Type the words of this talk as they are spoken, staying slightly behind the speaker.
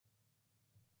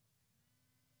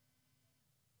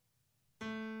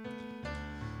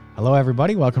Hello,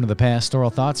 everybody. Welcome to the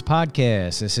Pastoral Thoughts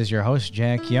Podcast. This is your host,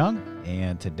 Jack Young,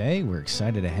 and today we're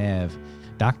excited to have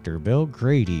Dr. Bill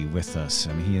Grady with us,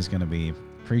 and he is going to be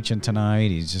preaching tonight.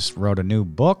 He just wrote a new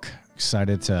book.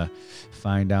 Excited to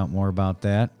find out more about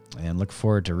that and look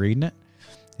forward to reading it.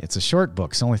 It's a short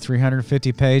book. It's only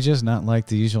 350 pages, not like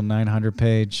the usual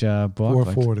 900-page book.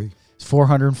 440. It's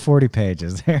 440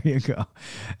 pages. There you go.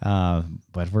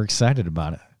 But we're excited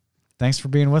about it. Thanks for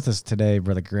being with us today,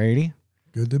 Brother Grady.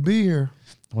 Good to be here.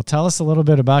 Well, tell us a little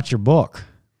bit about your book.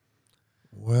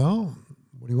 Well,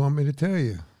 what do you want me to tell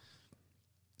you?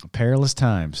 Perilous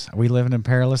Times. Are we living in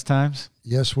perilous times?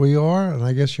 Yes, we are, and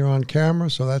I guess you're on camera,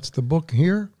 so that's the book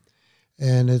here.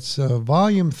 And it's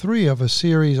volume 3 of a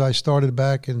series I started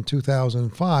back in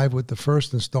 2005 with the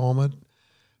first installment,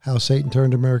 How Satan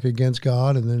Turned America Against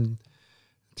God, and then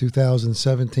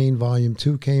 2017, volume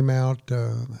 2 came out,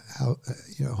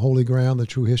 Holy Ground, the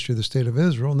True History of the State of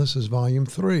Israel, and this is volume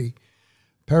 3,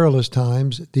 Perilous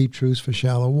Times, Deep Truths for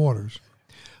Shallow Waters.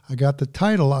 I got the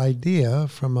title idea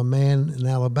from a man in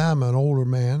Alabama, an older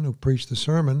man who preached a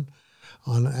sermon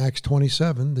on Acts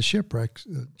 27, the shipwreck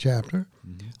chapter,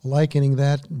 likening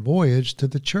that voyage to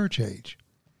the church age.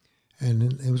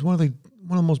 And it was one of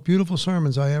the most beautiful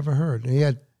sermons I ever heard. And he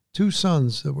had 2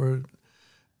 sons that were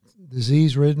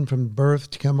disease-ridden from birth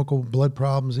to chemical blood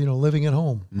problems, living at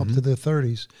home up to their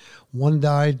 30s. One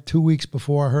died 2 weeks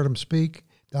before I heard him speak,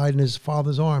 died in his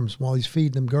father's arms while he's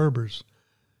feeding them Gerbers.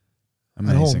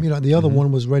 Amazing. At home. The other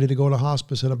one was ready to go to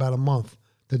hospice in about a month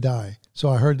to die. So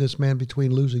I heard this man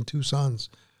between losing 2 sons,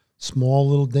 small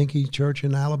little dinky church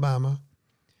in Alabama,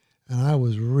 and I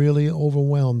was really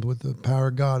overwhelmed with the power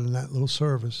of God in that little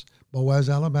service. Boaz,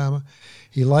 Alabama.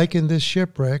 He likened this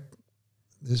shipwreck,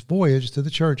 this voyage, to the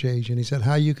church age, and he said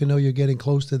how you can know you're getting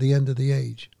close to the end of the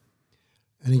age.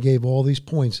 And he gave all these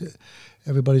points.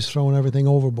 Everybody's throwing everything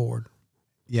overboard.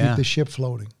 Yeah. Keep the ship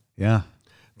floating. Yeah.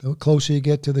 The closer you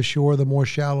get to the shore, the more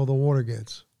shallow the water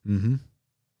gets.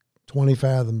 20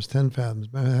 fathoms, 10 fathoms.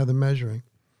 I had the measuring.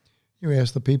 You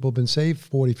ask the people who've been saved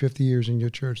 40, 50 years in your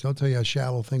church, they'll tell you how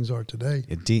shallow things are today.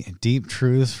 Deep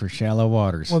truths for shallow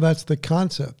waters. Well, that's the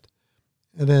concept.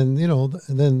 And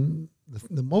then,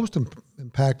 the most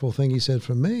impactful thing he said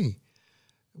for me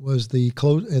was the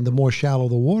more shallow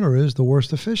the water is, the worse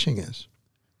the fishing is.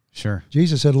 Sure.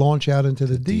 Jesus said, launch out into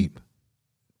the deep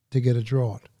to get a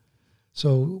draught.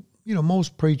 So,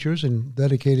 most preachers and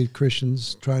dedicated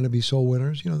Christians trying to be soul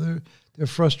winners, they're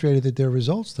frustrated at their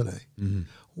results today.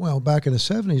 Well, back in the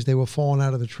 70s, they were falling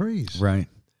out of the trees. Right.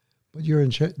 But you're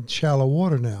in shallow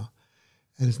water now,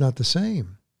 and it's not the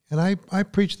same. And I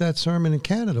preached that sermon in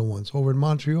Canada once, over in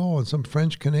Montreal, and some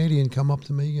French Canadian come up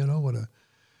to me, with a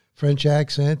French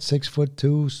accent,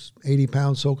 6'2", 80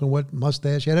 pounds, soaking wet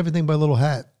mustache. He had everything but a little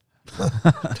hat.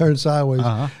 Turned sideways.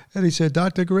 And he said,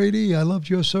 Dr. Grady, I loved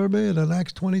your sermon on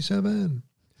Acts 27,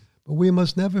 but we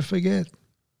must never forget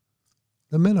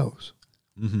the minnows.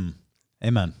 Amen.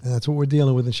 And that's what we're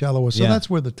dealing with in shallow water. So that's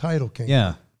where the title came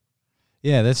from.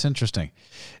 Yeah, that's interesting.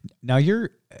 Now, your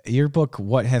book,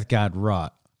 What Hath God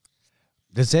Wrought,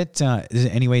 does it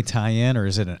any way tie in, or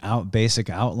is it an basic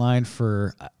outline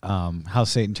for how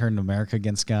Satan turned America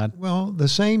against God? Well, the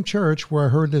same church where I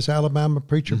heard this Alabama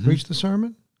preacher preach the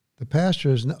sermon, the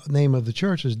pastor's name of the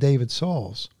church is David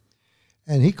Sauls.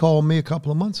 And he called me a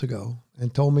couple of months ago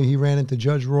and told me he ran into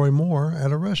Judge Roy Moore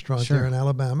at a restaurant there in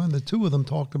Alabama, and the two of them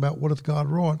talked about what hath God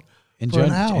wrought for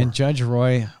an hour. And Judge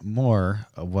Roy Moore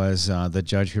was the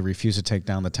judge who refused to take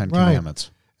down the 10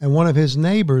 Commandments. And one of his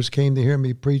neighbors came to hear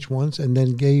me preach once and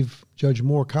then gave Judge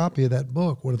Moore a copy of that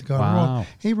book, What Hath God Wrought.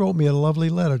 He wrote me a lovely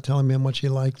letter telling me how much he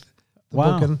liked the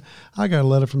book. And I got a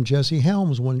letter from Jesse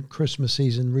Helms one Christmas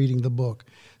season reading the book.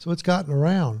 So it's gotten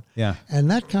around. Yeah.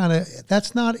 And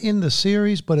that's not in the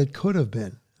series, but it could have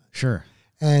been. Sure.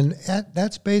 And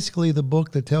that's basically the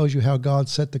book that tells you how God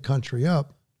set the country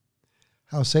up.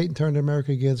 How Satan turned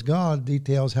America against God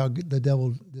details how the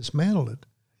devil dismantled it.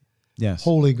 Yes.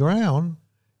 Holy Ground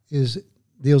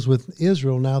deals with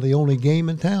Israel, now the only game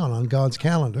in town on God's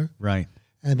calendar. Right.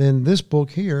 And then this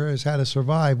book here is how to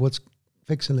survive what's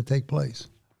fixing to take place.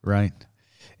 Right.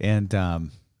 And,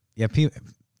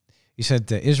 you said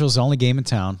Israel's the only game in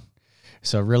town.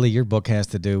 So really your book has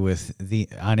to do with the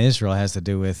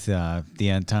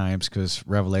end times, because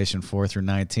Revelation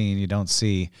 4-19, you don't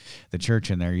see the church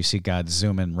in there. You see God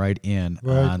zooming right in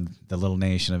on the little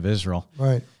nation of Israel.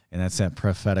 Right. And that's that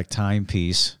prophetic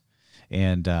timepiece.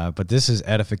 And but this is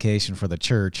edification for the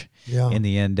church in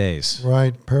the end days.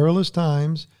 Right. Perilous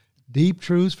times, Deep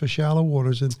Truths for Shallow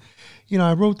Waters. And, you know,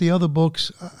 I wrote the other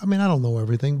books. I mean, I don't know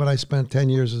everything, but I spent 10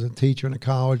 years as a teacher in a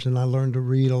college, and I learned to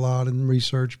read a lot and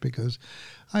research because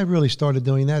I really started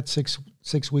doing that six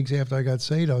weeks after I got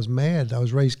saved. I was mad. I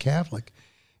was raised Catholic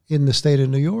in the state of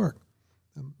New York.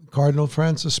 Cardinal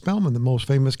Francis Spellman, the most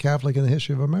famous Catholic in the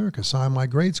history of America, signed my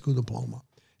grade school diploma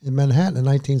in Manhattan in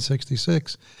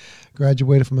 1966.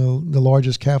 Graduated from the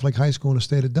largest Catholic high school in the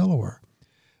state of Delaware.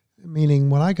 Meaning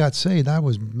when I got saved, I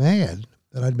was mad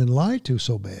that I'd been lied to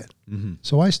so bad. Mm-hmm.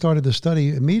 So I started to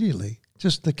study immediately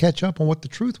just to catch up on what the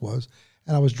truth was.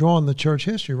 And I was drawing the church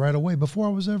history right away before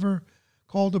I was ever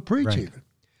called to preach even.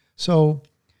 So,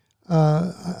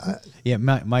 of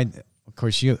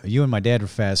course, you and my dad were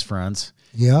fast friends.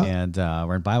 Yeah. And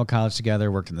we're in Bible college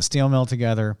together, worked in the steel mill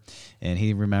together. And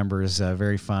he remembers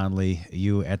very fondly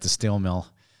you at the steel mill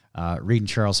reading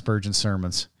Charles Spurgeon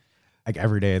sermons like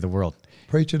every day of the world.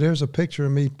 Preacher, there's a picture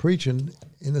of me preaching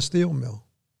in the steel mill.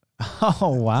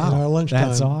 Oh, wow. In our lunchtime.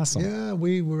 That's awesome. Yeah,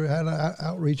 we had an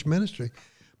outreach ministry.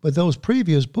 But those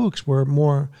previous books were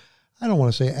more, I don't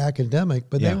want to say academic,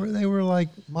 but they were like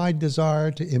my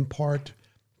desire to impart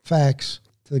facts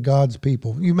to God's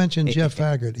people. You mentioned Jeff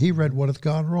Haggard. He read What Hath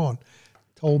God Wrought.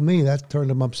 Told me that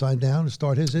turned him upside down to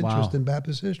start his interest in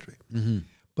Baptist history. Mm-hmm.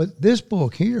 But this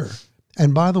book here,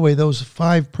 and by the way, those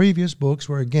 5 previous books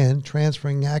were, again,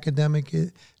 transferring academic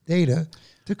data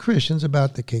to Christians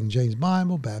about the King James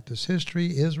Bible, Baptist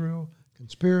history, Israel,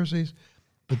 conspiracies.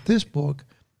 But this book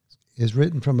is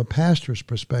written from a pastor's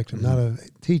perspective, not a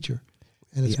teacher.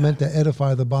 And it's meant to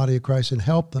edify the body of Christ and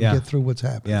help them get through what's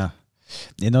happening. Yeah.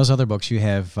 In those other books, you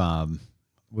have,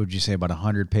 would you say, about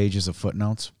 100 pages of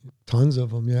footnotes? Tons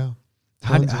of them, yeah.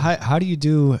 How do you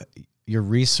do your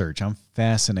research? I'm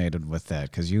fascinated with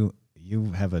that because you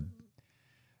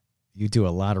do a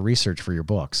lot of research for your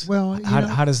books. Well,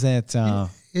 how does that how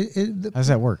does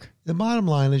that work? The bottom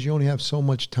line is you only have so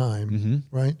much time,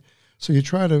 right? So you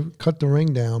try to cut the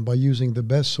ring down by using the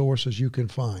best sources you can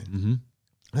find. Mm-hmm.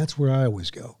 That's where I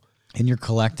always go. And you're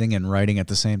collecting and writing at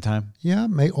the same time? Yeah,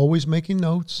 always making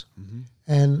notes. Mm-hmm.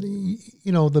 And,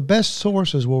 you know, the best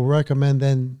sources will recommend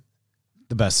then.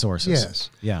 The best sources. Yes.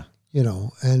 Yeah. You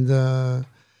know, and,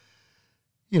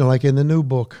 you know, like in the new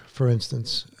book, for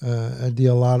instance, I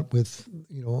deal a lot with,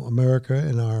 you know, America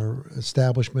and our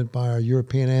establishment by our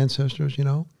European ancestors, you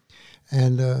know.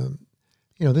 And,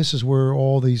 you know, this is where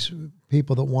all these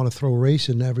people that want to throw race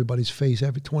in everybody's face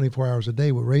every 24 hours a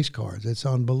day with race cards. It's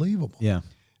unbelievable. Yeah.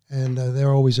 And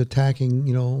they're always attacking,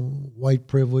 you know, white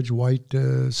privilege, white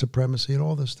supremacy, and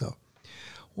all this stuff.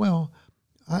 Well,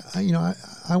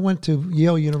 I went to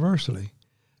Yale University.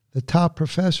 The top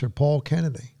professor, Paul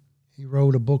Kennedy, he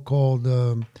wrote a book called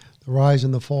The Rise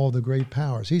and the Fall of the Great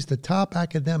Powers. He's the top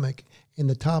academic in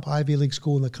the top Ivy League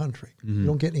school in the country. Mm-hmm. You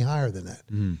don't get any higher than that.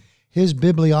 Mm-hmm. His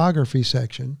bibliography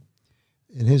section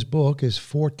in his book is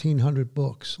 1,400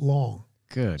 books long.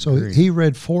 Good. So he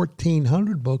read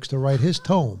 1,400 books to write his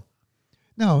tome.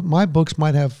 Now, my books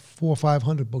might have 400 or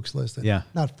 500 books listed,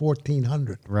 not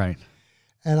 1,400. Right.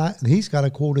 And he's got a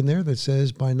quote in there that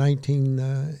says by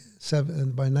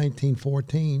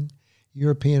 1914,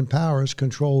 European powers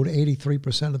controlled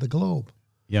 83% of the globe.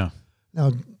 Yeah.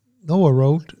 Now, Noah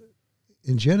wrote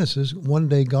in Genesis, one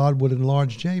day God would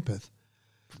enlarge Japheth.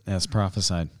 As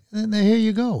prophesied. And here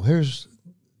you go. Here's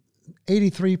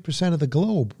 83% of the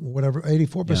globe, whatever,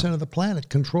 84% of the planet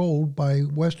controlled by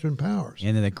Western powers.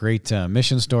 And then the great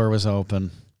mission store was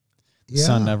open. The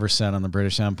sun never set on the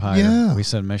British Empire. Yeah. We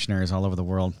sent missionaries all over the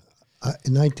world.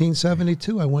 In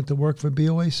 1972, I went to work for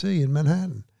BOAC in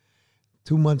Manhattan.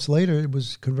 2 months later, it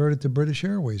was converted to British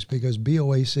Airways because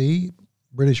BOAC,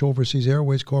 British Overseas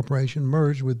Airways Corporation,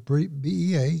 merged with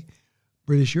BEA,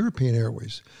 British European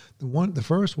Airways. The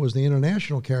first was the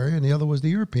international carrier, and the other was the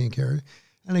European carrier,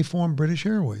 and they formed British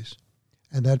Airways.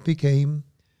 And that became,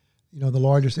 you know, the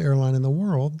largest airline in the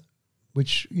world,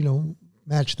 which, you know,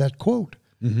 matched that quote.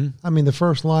 Mm-hmm. I mean, the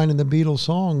first line in the Beatles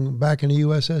song back in the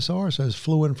USSR says,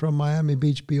 flew in from Miami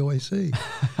Beach, BOAC.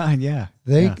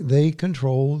 They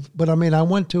controlled, but I mean, I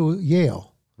went to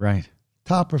Yale. Right.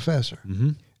 Top professor.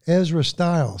 Mm-hmm. Ezra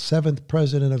Stiles, 7th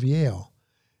president of Yale,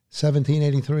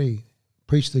 1783,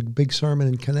 preached a big sermon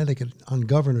in Connecticut on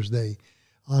Governor's Day,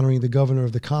 honoring the governor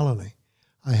of the colony.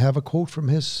 I have a quote from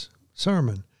his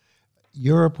sermon.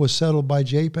 Europe was settled by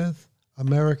Japheth.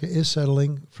 America is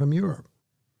settling from Europe.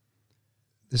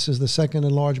 This is the second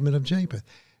enlargement of Japheth.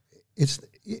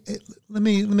 Let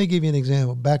me give you an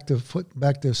example. Back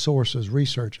to sources,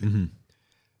 researching. Mm-hmm.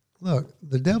 Look,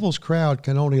 the devil's crowd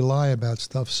can only lie about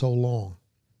stuff so long.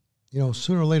 You know,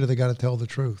 sooner or later they got to tell the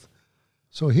truth.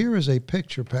 So here is a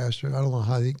picture, Pastor. I don't know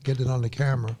how they get it on the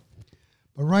camera,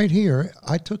 But right here,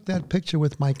 I took that picture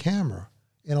with my camera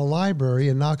in a library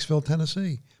in Knoxville,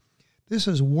 Tennessee. This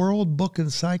is World Book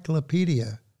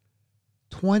Encyclopedia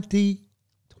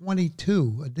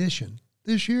 2022 edition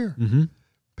this year. Mm-hmm.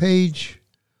 Page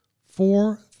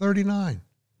 439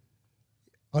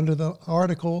 under the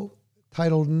article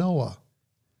titled Noah.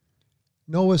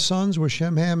 Noah's sons were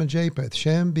Shem, Ham, and Japheth.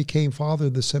 Shem became father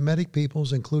of the Semitic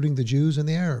peoples, including the Jews and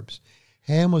the Arabs.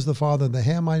 Ham was the father of the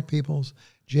Hamite peoples.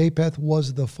 Japheth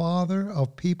was the father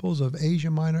of peoples of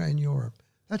Asia Minor and Europe.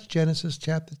 That's Genesis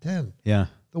chapter 10. Yeah.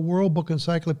 The World Book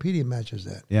Encyclopedia matches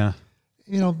that. Yeah.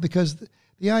 You know, because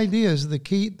the idea is the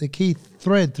key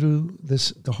thread through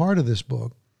this, the heart of this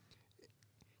book,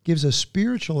 gives a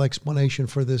spiritual explanation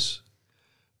for this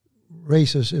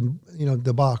racist,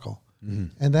 debacle. Mm-hmm.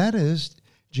 And that is,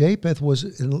 Japheth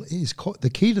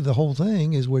the key to the whole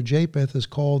thing is where Japheth is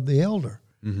called the elder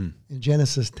in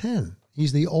Genesis 10.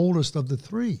 He's the oldest of the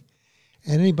three.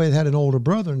 And anybody that had an older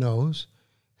brother knows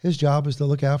his job is to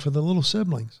look out for the little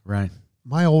siblings. Right.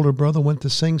 My older brother went to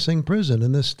Sing Sing prison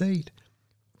in this state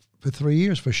for 3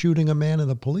 years for shooting a man on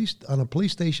a police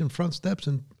station front steps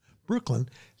in Brooklyn.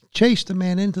 Chased the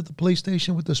man into the police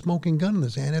station with the smoking gun in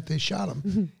his hand after they shot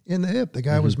him in the hip. The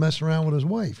guy was messing around with his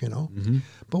wife,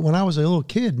 But when I was a little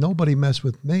kid, nobody messed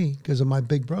with me because of my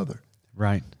big brother.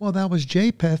 Right. Well, that was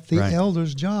Japheth, the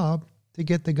elder's job, to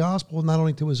get the gospel not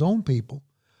only to his own people,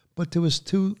 but to his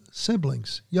two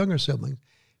siblings, younger siblings,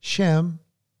 Shem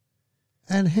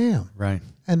and Ham. Right.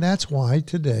 And that's why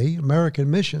today American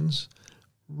missions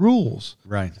rules.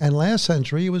 Right. And last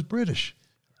century it was British.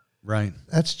 Right.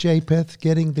 That's Japheth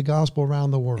getting the gospel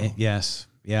around the world. Yes.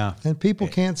 Yeah. And people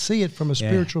can't see it from a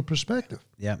spiritual perspective.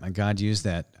 Yeah, and God used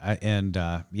that. And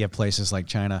you have places like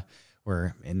China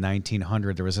where in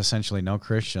 1900 there was essentially no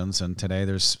Christians, and today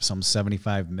there's some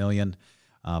 75 million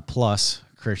plus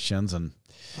Christians. And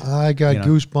I got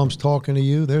goosebumps talking to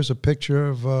you. There's a picture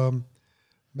of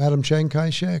Madam Chiang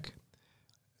Kai-shek,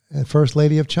 First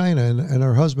Lady of China, and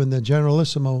her husband, the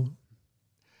Generalissimo.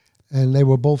 And they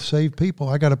were both saved people.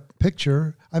 I got a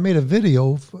picture. I made a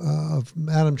video of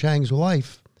Madam Chiang's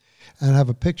life, and I have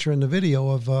a picture in the video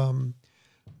of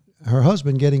her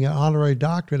husband getting an honorary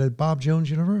doctorate at Bob Jones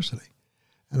University.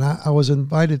 And I was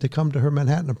invited to come to her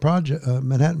Manhattan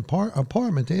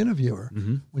apartment to interview her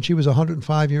when she was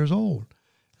 105 years old.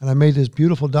 And I made this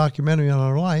beautiful documentary on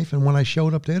her life. And when I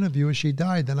showed up to interview her, she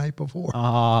died the night before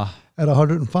at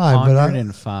 105.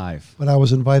 105. But I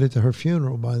was invited to her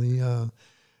funeral by the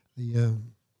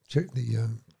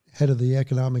head of the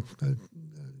economic.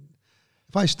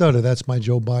 If I stutter, that's my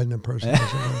Joe Biden impersonation.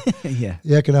 Yeah.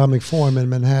 The Economic Forum in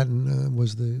Manhattan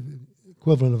was the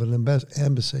equivalent of an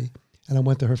embassy, and I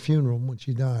went to her funeral when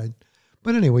she died.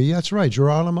 But anyway, that's right.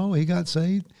 Geronimo, he got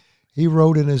saved. He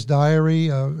wrote in his diary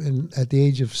at the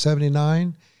age of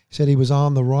 79. He said he was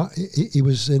he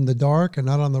was in the dark and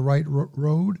not on the right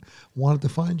road. Wanted to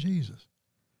find Jesus.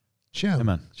 Shem,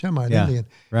 Shemite, Indian.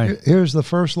 Right. Here's the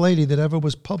first lady that ever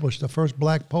was published, the first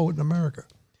black poet in America,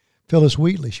 Phyllis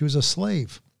Wheatley. She was a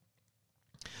slave,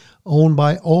 owned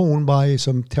by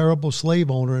some terrible slave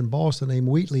owner in Boston named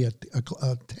Wheatley, a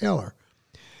tailor.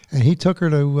 And he took her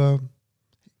to,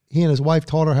 he and his wife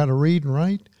taught her how to read and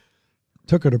write,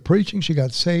 took her to preaching. She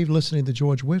got saved listening to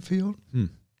George Whitefield.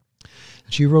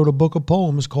 She wrote a book of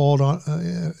poems called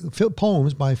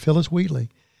Poems by Phyllis Wheatley.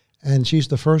 And she's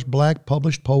the first black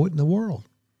published poet in the world.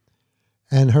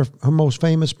 And her most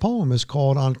famous poem is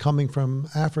called On Coming from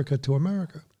Africa to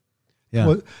America.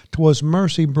 Yeah. 'Twas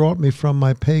mercy brought me from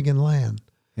my pagan land.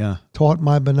 Yeah. Taught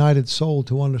my benighted soul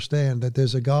to understand that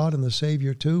there's a God and the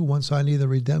Savior too, once I neither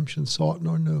redemption sought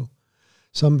nor knew.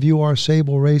 Some view our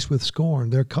sable race with scorn.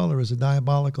 Their color is a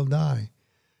diabolical dye.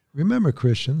 Remember,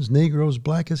 Christians, Negroes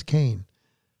black as Cain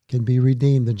can be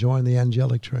redeemed to join the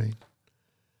angelic train.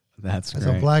 That's As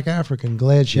great. a black African,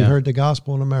 glad she heard the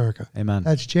gospel in America. Amen.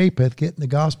 That's Japheth getting the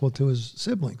gospel to his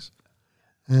siblings.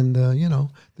 And,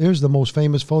 there's the most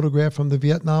famous photograph from the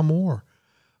Vietnam War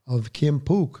of Kim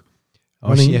Phuc.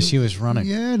 Oh, she was running.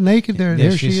 Yeah, naked there. Yeah,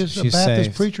 There she is, a Baptist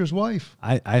saved. preacher's wife.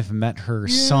 I've met her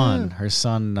son. Her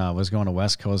son was going to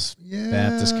West Coast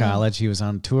Baptist College. He was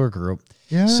on a tour group.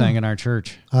 Yeah. Sang in our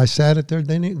church. I sat at their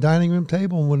dining room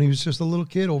table when he was just a little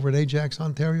kid over at Ajax,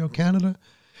 Ontario, Canada.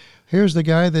 Here's the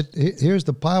guy here's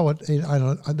the pilot.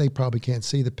 They probably can't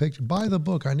see the picture. Buy the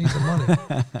book. I need the money.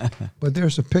 But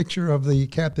there's a picture of the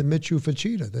Captain Michiu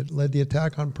Fachita that led the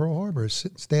attack on Pearl Harbor,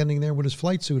 standing there with his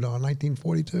flight suit on,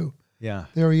 1942. Yeah.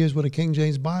 There he is with a King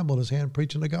James Bible in his hand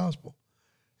preaching the gospel.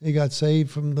 He got saved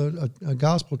from a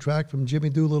gospel tract from Jimmy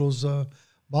Doolittle's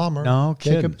bomber, No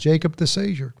kidding. Jacob the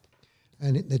Savior.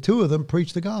 And the two of them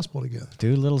preached the gospel together.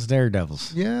 Two little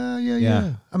daredevils.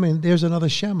 Yeah. I mean, there's another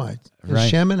Shemite. There's Right.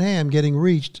 Shem and Ham getting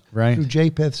reached Right. through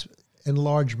Japheth's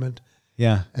enlargement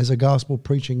Yeah. as a gospel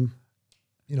preaching,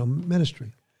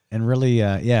 ministry. And really,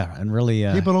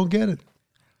 People don't get it.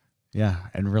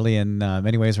 and really in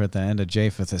many ways we're at the end of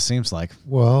Japheth, it seems like.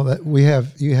 Well,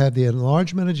 you had the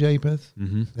enlargement of Japheth.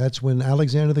 Mm-hmm. That's when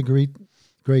Alexander the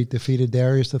Great defeated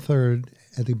Darius III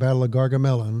at the Battle of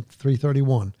Gargamella in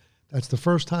 331. That's the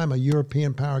first time a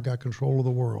European power got control of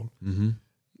the world. Mm-hmm.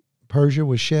 Persia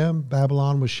was Shem,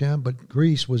 Babylon was Shem, but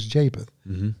Greece was Japheth,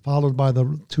 Mm-hmm. followed by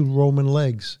the two Roman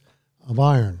legs of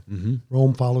iron. Mm-hmm.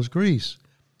 Rome follows Greece.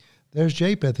 There's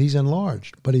Japheth. He's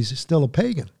enlarged, but he's still a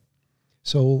pagan.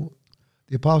 So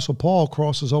the Apostle Paul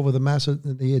crosses over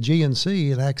the Aegean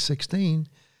Sea in Acts 16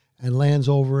 and lands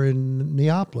over in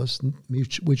Neapolis,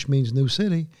 which means new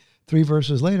city. 3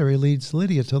 verses later, he leads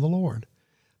Lydia to the Lord.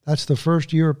 That's the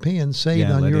first European saved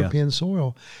on Lydia. European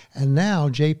soil. And now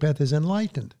Japheth is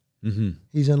enlightened. Mm-hmm.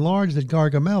 He's enlarged at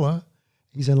Gargamella.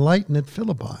 He's enlightened at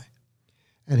Philippi.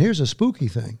 And here's a spooky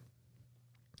thing.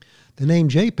 The name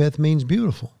Japheth means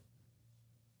beautiful.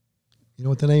 You know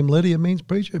what the name Lydia means,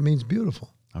 preacher? It means beautiful.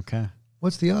 Okay.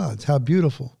 What's the odds? How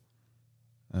beautiful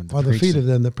And are the feet of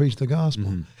them that preach the gospel?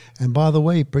 Mm-hmm. And by the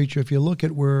way, preacher, if you look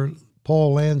at where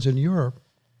Paul lands in Europe,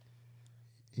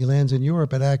 he lands in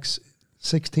Europe at Acts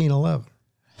 16:11.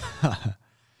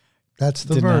 That's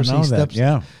the Did verse. not know that.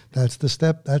 Yeah. That's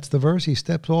the verse. He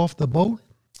steps off the boat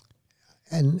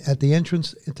and at the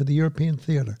entrance into the European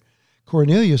theater.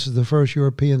 Cornelius is the first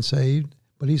European saved,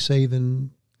 but he's saved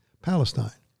in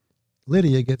Palestine.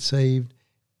 Lydia gets saved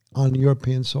on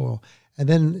European soil. And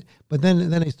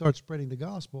then he starts spreading the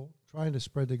gospel, trying to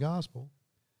spread the gospel.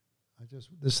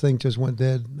 This thing just went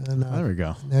dead. And, There we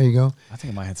go. there you go. I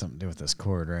think it might have something to do with this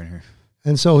cord right here.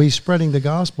 And so he's spreading the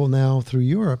gospel now through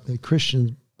Europe, the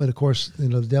Christian, but of course,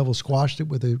 the devil squashed it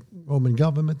with the Roman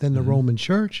government, then the Roman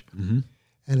church, Mm-hmm.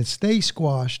 and it stays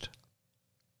squashed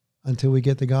until we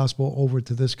get the gospel over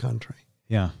to this country.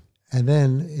 Yeah. And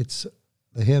then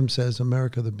the hymn says,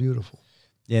 America the Beautiful.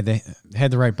 Yeah, they had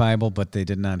the right Bible, but they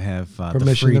did not have the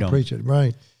Permission freedom to preach it,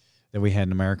 right, that we had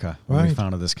in America when we Right.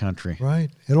 founded this country. right.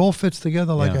 It all fits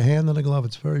together like Yeah. a hand in a glove.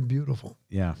 It's very beautiful,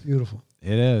 Yeah, beautiful.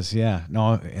 it is. Yeah.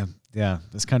 No, yeah.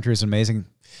 This country is an amazing,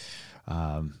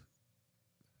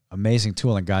 amazing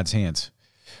tool in God's hands.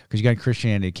 Because you got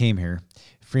Christianity came here,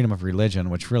 freedom of religion,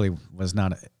 which really was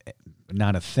not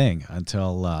a thing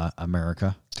until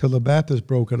America. Till the Baptists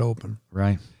broke it open.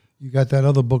 Right. You got that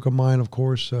other book of mine, of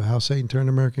course, How Satan Turned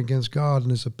America Against God,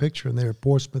 and there's a picture in there,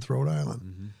 Portsmouth, Rhode Island,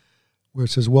 Mm-hmm. where it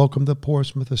says, Welcome to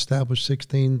Portsmouth, established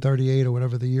 1638 or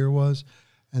whatever the year was.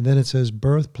 And then it says,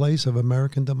 Birthplace of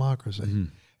American Democracy. Mm-hmm.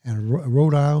 And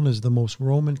Rhode Island is the most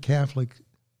Roman Catholic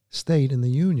state in the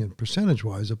Union,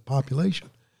 percentage-wise of population.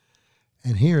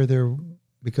 And here,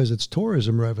 because it's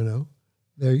tourism revenue,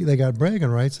 they got bragging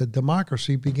rights that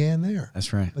democracy began there.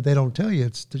 That's right. But they don't tell you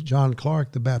it's John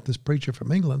Clark, the Baptist preacher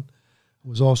from England, who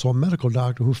was also a medical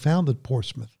doctor, who founded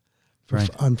Portsmouth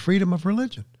on freedom of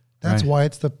religion. That's Right. why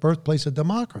it's the birthplace of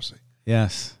democracy.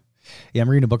 Yes. Yeah, I'm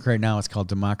reading a book right now. It's called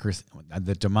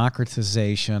The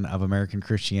Democratization of American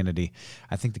Christianity.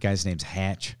 I think the guy's name's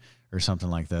Hatch or something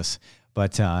like this.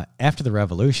 But after the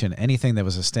Revolution, anything that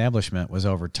was establishment was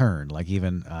overturned, like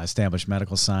even established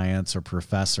medical science or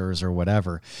professors or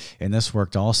whatever. And this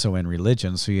worked also in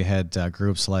religion. So you had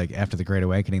groups like after the Great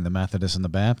Awakening, the Methodists and the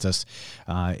Baptists.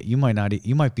 You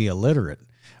might be illiterate,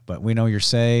 but we know you're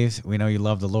saved. We know you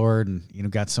love the Lord, and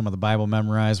got some of the Bible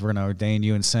memorized. We're going to ordain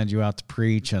you and send you out to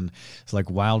preach, and it's like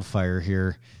wildfire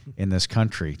here in this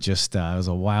country. Just it was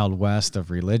a wild west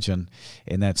of religion.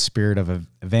 In that spirit of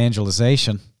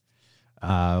evangelization,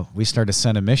 we started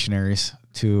sending missionaries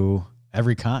to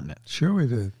every continent. Sure we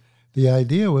did. The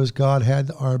idea was God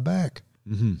had our back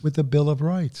Mm-hmm. with the Bill of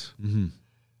Rights. Mm-hmm.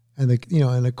 And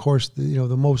and of course,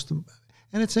 the most, and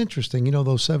it's interesting,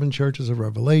 those 7 churches of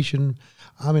Revelation.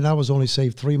 I mean, I was only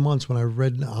saved 3 months when I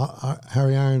read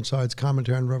Harry Ironside's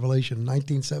commentary on Revelation in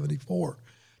 1974,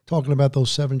 talking about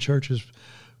those 7 churches,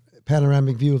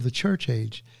 panoramic view of the church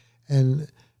age. And,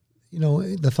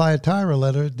 the Thyatira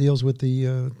letter deals with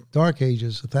the Dark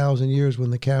Ages, 1,000 years when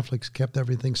the Catholics kept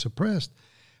everything suppressed.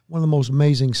 One of the most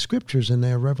amazing scriptures in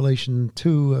there, Revelation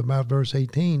 2, about verse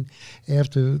 18,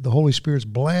 after the Holy Spirit's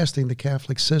blasting the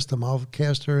Catholic system, I'll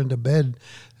cast her into bed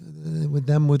with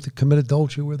them, commit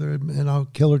adultery with her, and I'll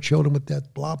kill her children with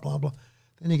death, blah, blah, blah.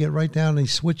 Then you get right down and he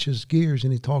switches gears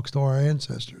and he talks to our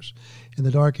ancestors in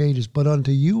the Dark Ages. But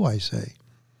unto you, I say,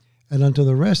 and unto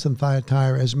the rest in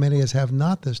Thyatira, as many as have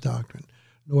not this doctrine,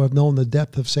 nor have known the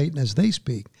depth of Satan as they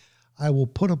speak, I will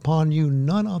put upon you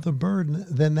none other burden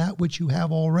than that which you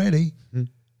have already.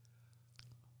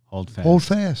 Hold fast. Hold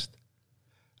fast.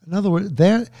 In other words,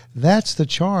 that's the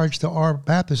charge to our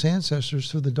Baptist ancestors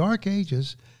through the Dark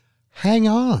Ages. Hang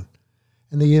on.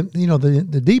 And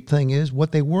the deep thing is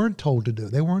what they weren't told to do.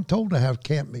 They weren't told to have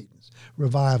camp meetings,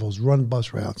 revivals, run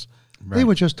bus routes. Right. They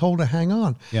were just told to hang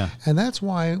on. Yeah. And that's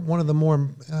why one of the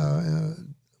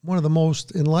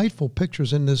most enlightful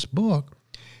pictures in this book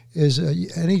is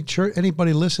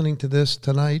anybody listening to this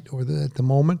tonight or at the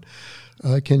moment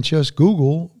can just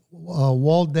Google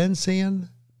Waldensian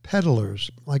peddlers,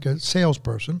 like a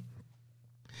salesperson,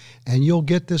 and you'll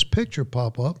get this picture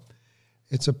pop up.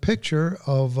 It's a picture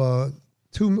of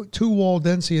two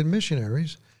Waldensian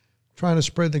missionaries trying to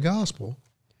spread the gospel,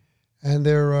 and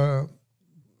they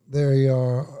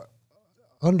are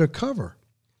undercover.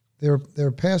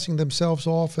 They're passing themselves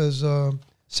off as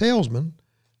salesmen,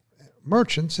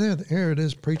 merchants. Here it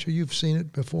is, preacher. You've seen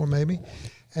it before, maybe.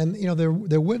 And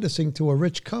they're witnessing to a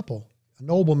rich couple, a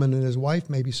nobleman and his wife,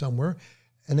 maybe somewhere,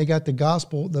 and they got the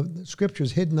gospel, the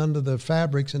scriptures hidden under the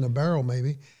fabrics in a barrel,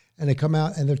 maybe. And they come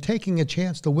out and they're taking a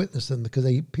chance to witness them because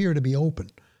they appear to be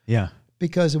open. Yeah.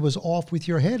 Because it was off with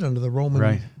your head under the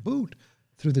Roman boot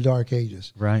through the Dark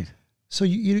Ages. Right. So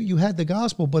you had the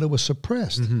gospel, but it was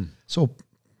suppressed. Mm-hmm. So,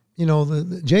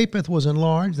 the Japheth was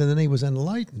enlarged and then he was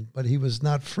enlightened, but he was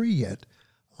not free yet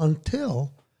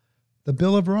until the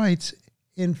Bill of Rights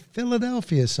in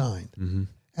Philadelphia signed. Mm-hmm.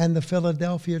 And the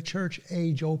Philadelphia church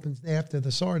age opens after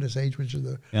the Sardis age, which is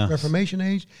the Reformation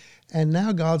age. And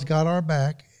now God's got our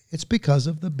back. It's because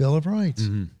of the Bill of Rights.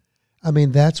 Mm-hmm. I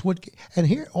mean, that's what, and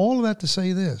here, all of that to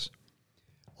say this.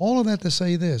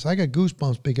 I got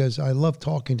goosebumps because I love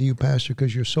talking to you, Pastor,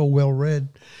 because you're so well read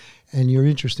and you're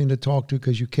interesting to talk to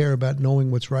because you care about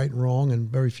knowing what's right and wrong, and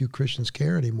very few Christians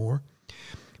care anymore.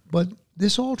 But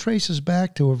this all traces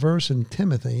back to a verse in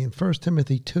Timothy, in 1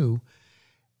 Timothy 2.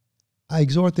 I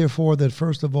exhort, therefore, that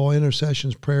first of all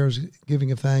intercessions, prayers,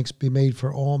 giving of thanks be made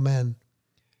for all men,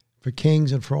 for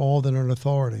kings and for all that are in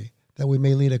authority, that we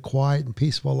may lead a quiet and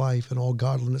peaceful life in all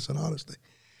godliness and honesty.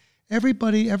 Every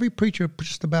preacher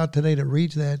just about today that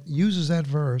reads that uses that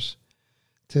verse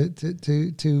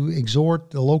to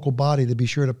exhort the local body to be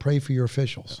sure to pray for your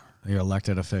officials. Your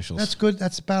elected officials. That's good.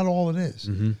 That's about all it is.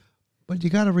 Mm-hmm. But you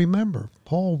got to remember,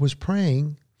 Paul was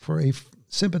praying for a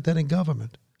sympathetic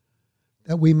government,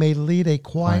 that we may lead a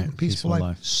quiet and peaceful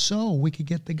life so we could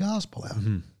get the gospel out.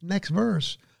 Mm-hmm. Next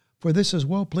verse, for this is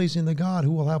well-pleasing to God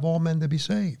who will have all men to be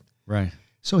saved. Right.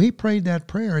 So he prayed that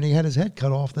prayer, and he had his head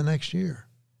cut off the next year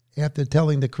after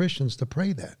telling the Christians to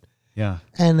pray that. Yeah.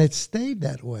 And it stayed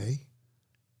that way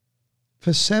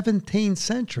for 17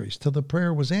 centuries till the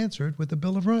prayer was answered with the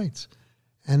Bill of Rights.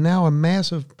 And now a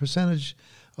massive percentage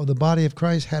of the body of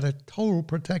Christ had a total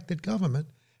protected government,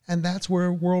 and that's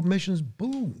where world missions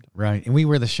boomed. Right. And we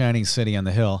were the shining city on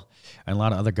the hill, and a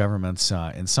lot of other governments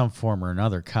in some form or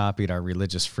another copied our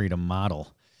religious freedom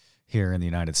model here in the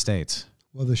United States.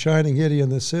 Well, the shining city on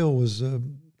the hill was the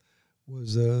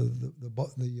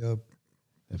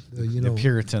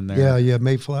Puritan there. Yeah,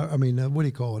 Mayflower. I mean, what do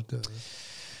you call it?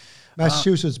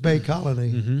 Massachusetts Bay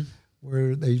Colony, mm-hmm.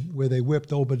 where they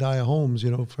whipped Obadiah Holmes,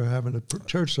 for having a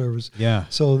church service. Yeah.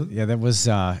 So that was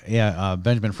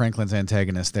Benjamin Franklin's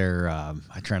antagonist there. I'm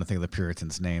trying to think of the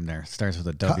Puritan's name there. It starts with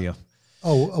a W.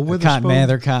 Witherspoon.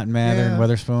 Cotton Mather, and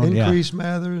Witherspoon. Increase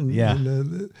Mather,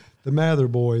 and the Mather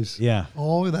boys. Yeah.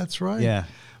 Oh, that's right. Yeah.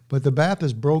 But the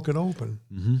Baptists broke it open.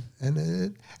 Mm-hmm.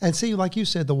 And see, like you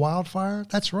said, the wildfire,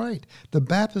 that's right. The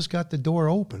Baptists got the door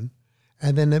open,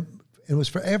 and then it was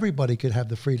for everybody could have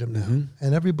the freedom now. Mm-hmm.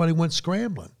 And everybody went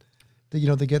scrambling to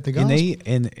get the gospel.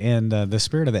 And the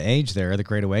spirit of the age there, the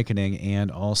Great Awakening,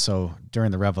 and also during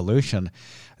the Revolution,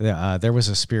 there was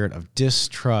a spirit of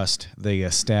distrust the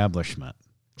establishment.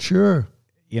 Sure.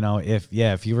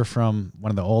 If you were from one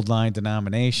of the old line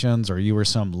denominations or you were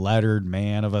some lettered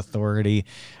man of authority,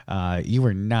 you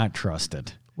were not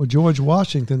trusted. Well, George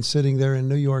Washington sitting there in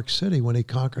New York City when he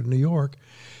conquered New York,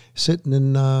 sitting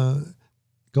in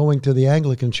going to the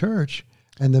Anglican Church,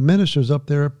 and the ministers up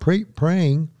there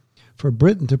praying for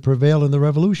Britain to prevail in the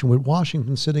Revolution with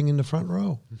Washington sitting in the front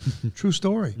row. True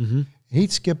story. Mm-hmm.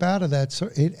 He'd skip out of that,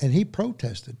 and he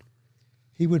protested.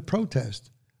 He would protest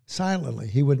silently.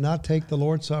 He would not take the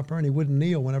Lord's Supper, and he wouldn't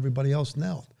kneel when everybody else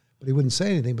knelt. But he wouldn't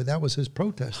say anything, but that was his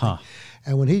protesting. Huh.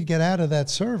 And when he'd get out of that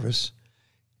service,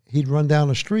 he'd run down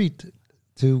the street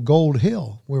to Gold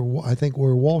Hill, where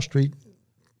Wall Street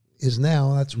is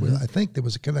now. That's where I think there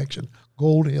was a connection.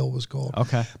 Gold Hill was called.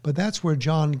 Okay. But that's where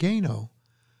John Gano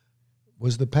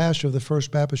was the pastor of the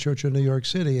First Baptist Church in New York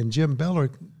City, and Jim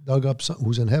Beller dug up,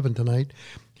 who's in heaven tonight.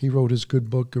 He wrote his good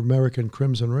book, American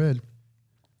Crimson Red.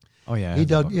 Oh yeah,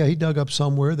 He dug up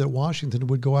somewhere that Washington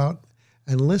would go out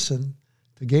and listen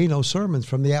to Gano sermons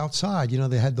from the outside. You know,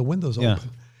 they had the windows open,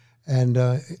 and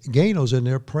Gano's in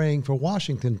there praying for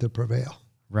Washington to prevail.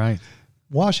 Right.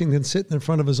 Washington sitting in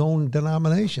front of his own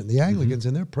denomination, the Anglicans,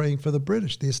 and they're praying for the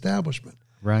British, the establishment.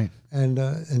 Right.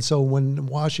 And so when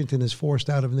Washington is forced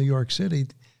out of New York City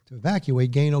to evacuate,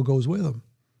 Gano goes with him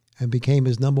and became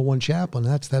his number one chaplain.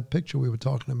 That's that picture we were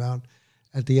talking about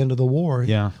at the end of the war.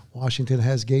 Yeah. Washington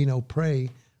has Gano pray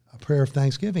a prayer of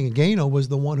thanksgiving. And Gano was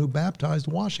the one who baptized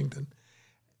Washington.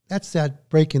 That's that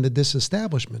breaking the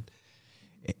disestablishment.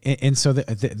 And so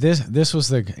this was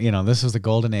the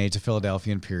golden age, the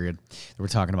Philadelphian period that we're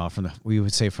talking about from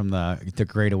the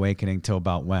Great Awakening till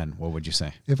about when? What would you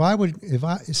say?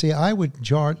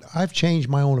 I've changed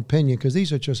my own opinion because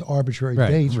these are just arbitrary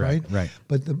dates, right? Right.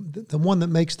 But the one that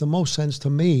makes the most sense to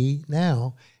me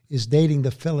now is dating the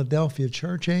Philadelphia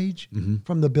church age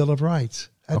from the Bill of Rights.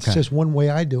 That's just one way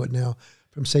I do it now,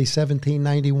 from say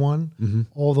 1791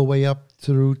 all the way up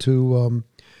through to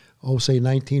say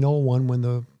 1901 when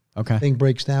the thing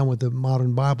breaks down with the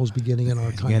modern Bibles beginning in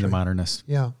our country. Yeah, the modernists.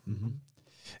 Yeah.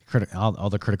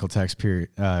 All the critical text period,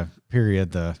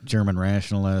 the German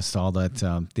rationalists, all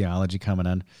that theology coming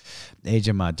in, age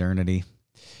of modernity.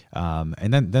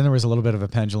 And then there was a little bit of a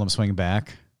pendulum swing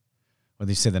back. What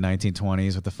do you say, the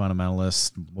 1920s with the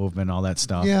fundamentalist movement, all that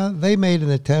stuff? Yeah, they made an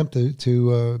attempt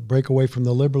to break away from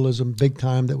the liberalism big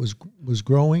time that was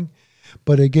growing.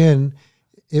 But again,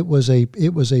 it was a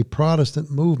Protestant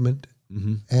movement,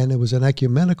 and it was an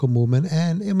ecumenical movement,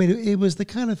 and I mean it was the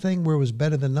kind of thing where it was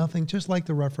better than nothing, just like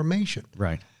the Reformation.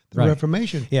 Right. The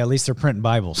Reformation. Yeah, at least they're printing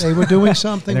Bibles. They were doing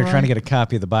something. And they're trying to get a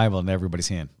copy of the Bible in everybody's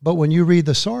hand. But when you read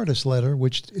the Sardis letter,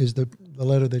 which is the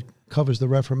letter that covers the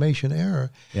Reformation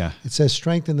era, it says,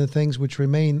 "Strengthen the things which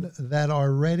remain that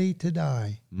are ready to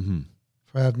die,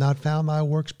 for I have not found thy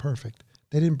works perfect."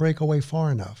 They didn't break away far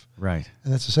enough. Right.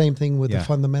 And that's the same thing with the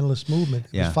fundamentalist movement.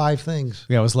 It was 5 things.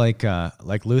 Yeah, it was like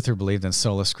Luther believed in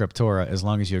sola scriptura as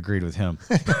long as you agreed with him.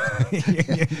 That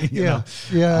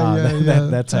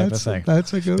type of thing.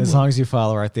 That's a good one. As long as you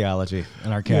follow our theology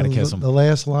and our catechism. The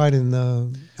last line in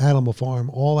Animal Farm,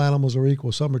 all animals are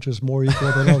equal. Some are just more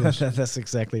equal than others. That's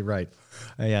exactly right.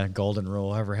 Golden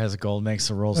rule. Whoever has gold makes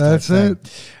the rules. That's it.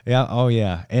 Yeah. Oh,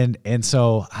 yeah. And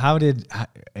so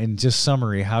in just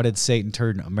summary, how did Satan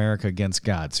turn America against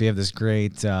God? So you have this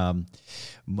great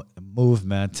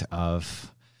movement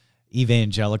of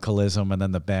evangelicalism, and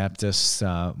then the Baptist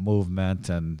movement,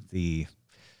 and the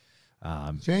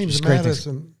James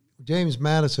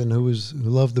Madison, who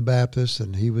loved the Baptists,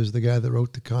 and he was the guy that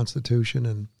wrote the Constitution,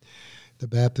 and the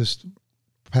Baptist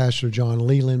Pastor John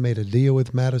Leland made a deal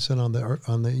with Madison on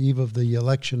the eve of the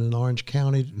election in Orange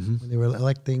County when they were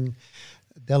electing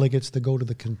delegates to go to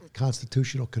the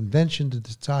Constitutional Convention to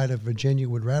decide if Virginia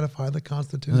would ratify the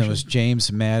Constitution. And it was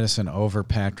James Madison over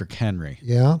Patrick Henry.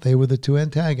 Yeah, they were the two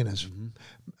antagonists.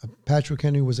 Patrick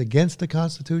Henry was against the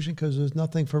Constitution because there's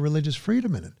nothing for religious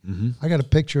freedom in it. I got a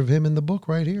picture of him in the book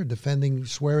right here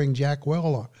swearing Jack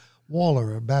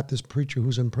Waller, a Baptist preacher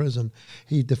who's in prison.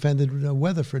 He defended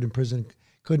Weatherford in prison.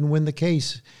 Couldn't win the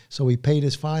case, so he paid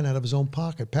his fine out of his own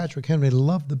pocket. Patrick Henry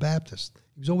loved the Baptists.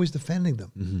 He was always defending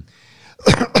them.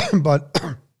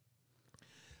 But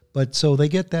so they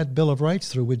get that Bill of Rights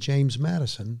through with James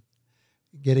Madison.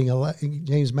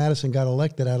 James Madison got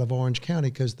elected out of Orange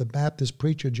County because the Baptist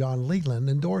preacher John Leland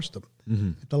endorsed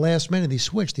him. At the last minute, he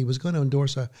switched. He was going to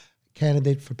endorse a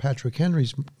candidate for Patrick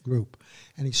Henry's group,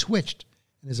 and he switched.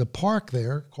 And there's a park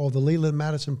there called the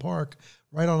Leland-Madison Park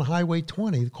right on Highway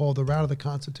 20 called the Route of the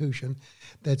Constitution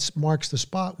that marks the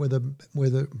spot where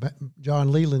the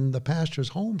John Leland, the pastor's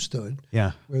home stood,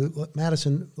 where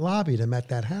Madison lobbied him at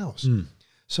that house.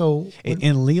 So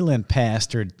and Leland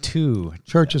pastored 2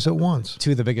 churches at once.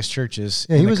 2 of the biggest churches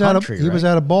in the country. He was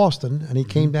out of Boston, and he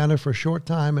came down there for a short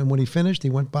time, and when he finished, he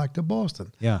went back to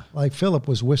Boston. Yeah. Like Philip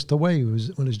was whisked away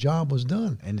when his job was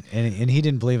done. And he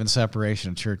didn't believe in separation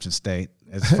of church and state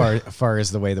as far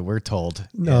as the way that we're told.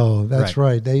 No, that's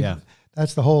right.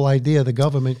 That's the whole idea. The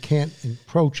government can't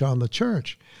encroach on the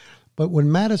church. But when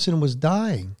Madison was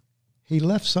dying, he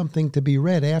left something to be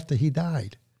read after he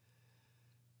died.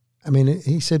 I mean,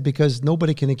 he said, because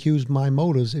nobody can accuse my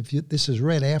motives if this is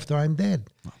read after I'm dead.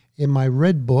 In my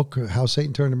red book, How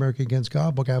Satan Turned America Against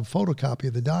God book, I have a photocopy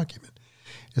of the document.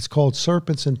 It's called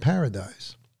Serpents in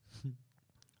Paradise.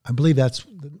 I believe that's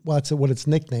what it's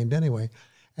nicknamed anyway.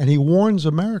 And he warns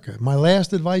America. My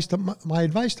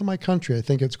advice to my country, I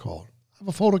think it's called. I have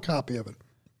a photocopy of it.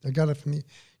 I got it from the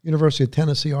University of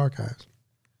Tennessee archives.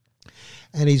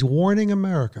 And he's warning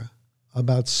America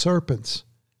about serpents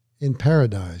in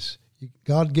paradise.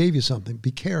 God gave you something.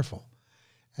 Be careful.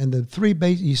 And the three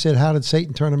you said, how did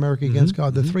Satan turn America against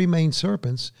God? The three main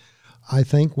serpents, I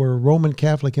think, were Roman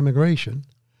Catholic immigration,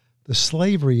 the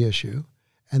slavery issue,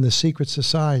 and the secret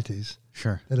societies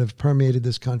that have permeated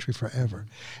this country forever.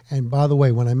 And by the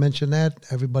way, when I mention that,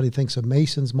 everybody thinks of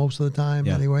Masons most of the time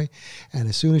anyway. And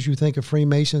as soon as you think of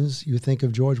Freemasons, you think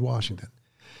of George Washington.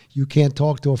 You can't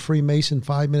talk to a Freemason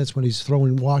 5 minutes when he's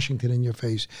throwing Washington in your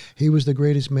face. He was the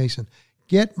greatest Mason.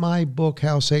 Get my book,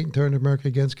 How Satan Turned America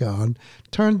Against God,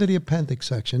 turn to the appendix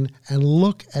section, and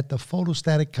look at the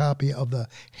photostatic copy of the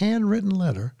handwritten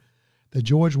letter that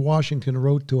George Washington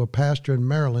wrote to a pastor in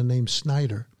Maryland named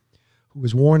Snyder, who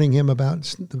was warning him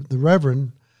about the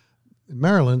Reverend in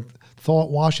Maryland thought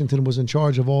Washington was in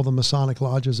charge of all the Masonic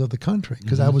lodges of the country,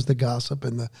 because that was the gossip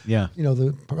and the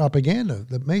the propaganda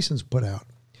that Masons put out.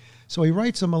 So he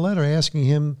writes him a letter asking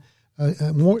him,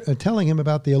 telling him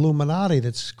about the Illuminati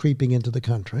that's creeping into the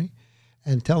country,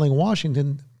 and telling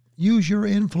Washington, use your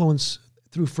influence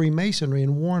through Freemasonry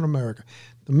and warn America.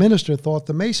 The minister thought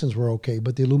the Masons were okay,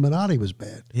 but the Illuminati was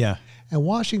bad. Yeah. And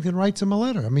Washington writes him a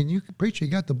letter. I mean, you preacher,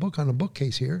 you got the book on the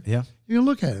bookcase here. Yeah. You can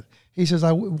look at it. He says,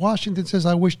 Washington says,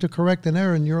 I wish to correct an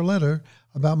error in your letter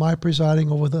about my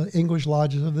presiding over the English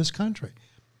lodges of this country.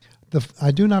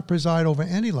 I do not preside over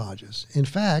any lodges. In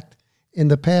fact, in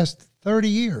the past 30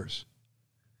 years,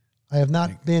 I have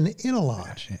not been in a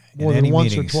lodge more than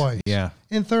once or twice. Yeah.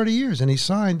 In 30 years. And he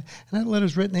signed, and that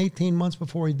letter's written 18 months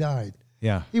before he died.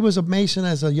 Yeah. He was a Mason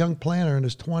as a young planter in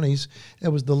his 20s. It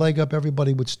was the leg up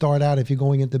everybody would start out if you're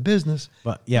going into business.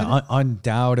 But yeah,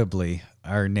 undoubtedly,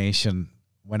 our nation,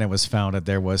 when it was founded,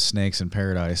 there was snakes in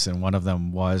paradise, and one of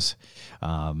them was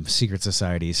secret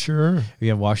societies. Sure. We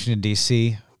have Washington,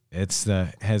 D.C.,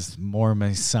 has more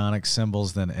Masonic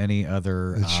symbols than any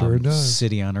other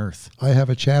city on earth. I have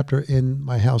a chapter in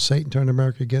my How Satan Turned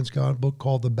America Against God book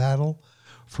called The Battle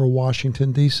for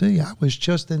Washington, D.C. I was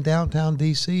just in downtown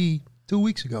D.C. 2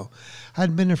 weeks ago. I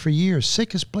hadn't been there for years.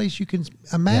 Sickest place you can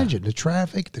imagine. The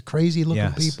traffic, the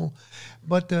crazy-looking people.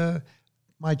 But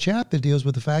my chapter deals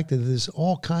with the fact that there's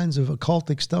all kinds of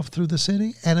occultic stuff through the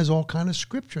city, and there's all kind of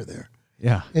scripture there.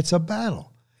 Yeah. It's a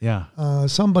battle. Yeah.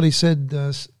 Somebody said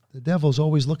the devil's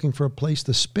always looking for a place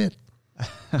to spit.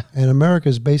 And America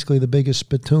is basically the biggest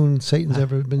spittoon Satan's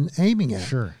ever been aiming at.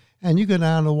 Sure. And you go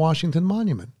down to the Washington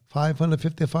Monument,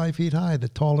 555 feet high, the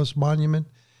tallest monument,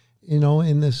 in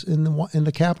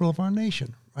the capital of our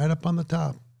nation, right up on the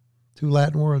top. Two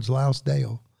Latin words, Laus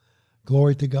Deo,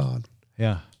 glory to God.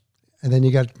 Yeah. And then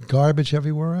you got garbage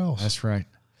everywhere else. That's right.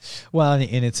 Well,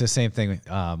 and it's the same thing.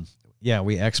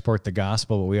 We export the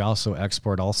gospel, but we also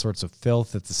export all sorts of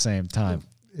filth at the same time.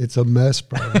 It's a mess,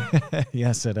 brother.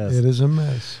 Yes, it is. It is a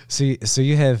mess. So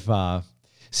you have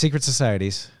secret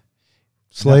societies,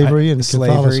 slavery and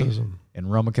Catholicism,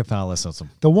 and Roman Catholicism.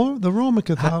 The Roman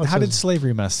Catholicism. How did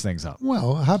slavery mess things up?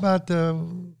 Well, how about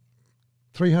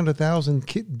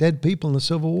 300,000 dead people in the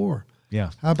Civil War?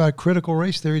 Yeah. How about critical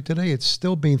race theory today? It's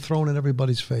still being thrown in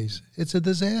everybody's face. It's a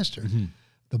disaster. Mm-hmm.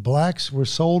 The blacks were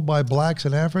sold by blacks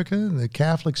in Africa, and the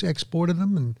Catholics exported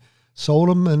them and sold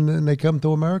them, and they come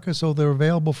to America, so they're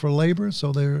available for labor.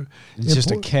 So it's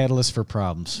just a catalyst for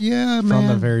problems. Yeah, from man.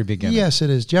 the very beginning. Yes, it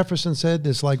is. Jefferson said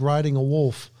it's like riding a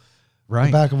wolf. Right.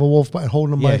 The back of a wolf,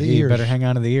 holding them by the ears. You better hang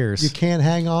on to the ears. You can't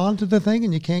hang on to the thing,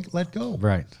 and you can't let go.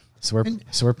 Right. So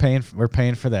we're paying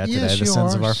for that today. The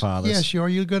sins of our fathers. Yes, you are.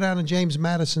 You go down to James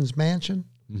Madison's mansion.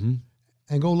 Mm-hmm.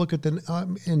 And go look at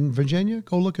in Virginia,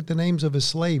 go look at the names of his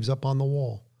slaves up on the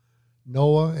wall.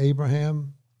 Noah,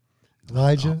 Abraham,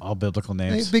 Elijah. All biblical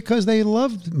names. Because they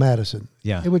loved Madison.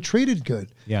 Yeah. They were treated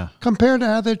good. Yeah. Compared to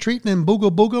how they're treating in Booga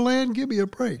Booga land, give me a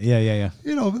break. Yeah.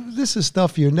 This is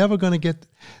stuff you're never going to get.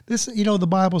 The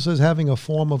Bible says having a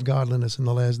form of godliness in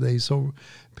the last days. So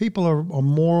people are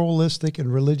moralistic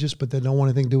and religious, but they don't want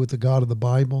anything to do with the God of the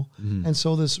Bible. Mm-hmm. And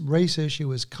so this race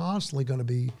issue is constantly going to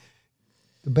be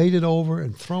debated over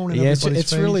and thrown in everybody's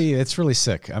face. It's really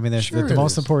sick. I mean, the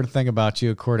most important thing about you,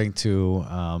 according to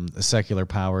the secular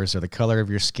powers, are the color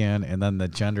of your skin and then the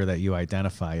gender that you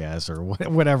identify as, or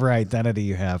whatever identity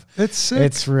you have. It's sick.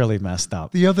 It's really messed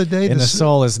up. The other day, the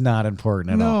soul is not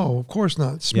important at all. No, of course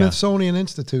not. Smithsonian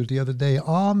Institute the other day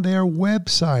on their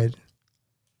website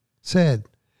said,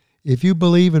 if you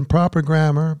believe in proper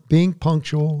grammar, being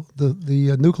punctual,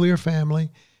 the nuclear family,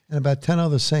 and about 10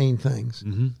 other sane things.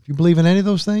 Mm-hmm. If you believe in any of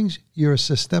those things, you're a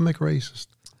systemic racist.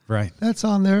 Right. That's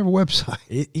on their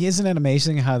website. Isn't it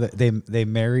amazing how they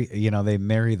marry? They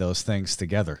marry those things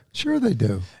together. Sure, they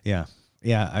do. Yeah.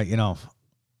 Yeah.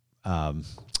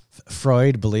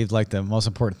 Freud believed like the most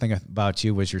important thing about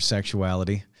you was your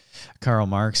sexuality. Karl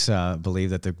Marx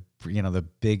believed that the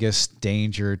biggest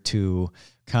danger to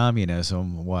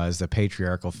communism was the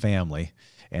patriarchal family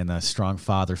and the strong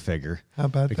father figure. How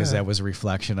about because that? that was a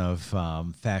reflection of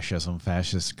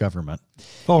fascist government.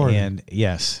 Forward. And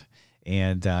yes,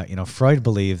 and Freud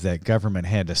believed that government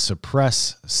had to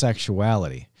suppress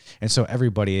sexuality, and so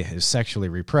everybody is sexually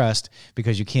repressed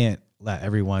because you can't let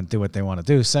everyone do what they want to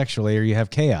do sexually, or you have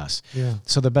chaos. Yeah.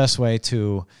 So the best way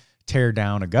to tear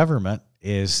down a government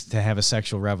is to have a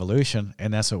sexual revolution,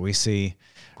 and that's what we see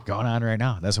going on right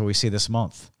now. That's what we see this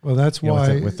month. Well, that's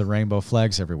why with the rainbow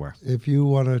flags everywhere. If you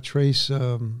want to trace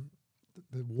the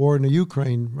war in the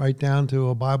Ukraine right down to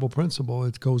a Bible principle,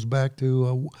 it goes back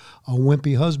to a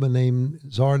wimpy husband named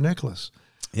Tsar Nicholas,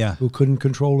 who couldn't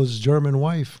control his German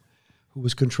wife, who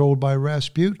was controlled by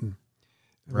Rasputin.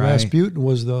 Right. Rasputin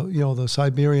was the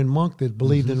Siberian monk that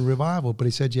believed in revival, but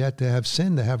he said you had to have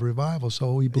sin to have revival.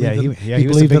 So he believed he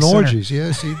believed in orgies. Sinner.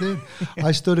 Yes, he did.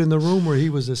 I stood in the room where he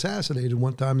was assassinated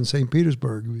one time in St.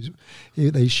 Petersburg.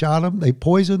 They shot him, they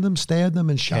poisoned him, stabbed him,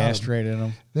 and shot him. Castrated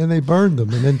him. Then they burned him,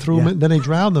 and then threw him. Then they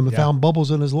drowned him and found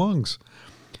bubbles in his lungs.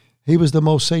 He was the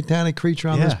most satanic creature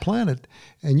on this planet.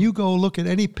 And you go look at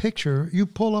any picture, you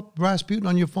pull up Rasputin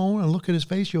on your phone and look at his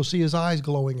face, you'll see his eyes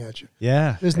glowing at you.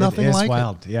 Yeah. There's nothing like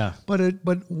wild. it. Yeah. But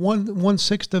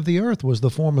 1/6 of the earth was the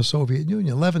former Soviet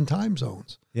Union, 11 time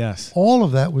zones. Yes. All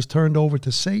of that was turned over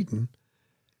to Satan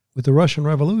with the Russian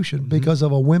Revolution because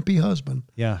of a wimpy husband,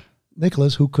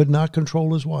 Nicholas, who could not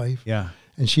control his wife. Yeah.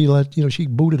 And she she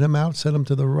booted him out, sent him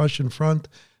to the Russian front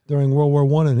during World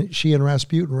War I, and she and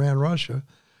Rasputin ran Russia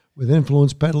with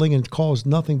influence peddling and caused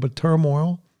nothing but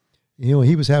turmoil.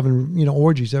 He was having,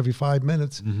 orgies every 5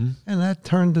 minutes, and that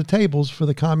turned the tables for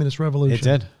the communist revolution.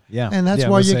 It did, yeah. And that's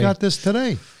why you got this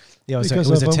today. Yeah, it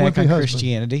was attack on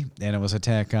Christianity, and it was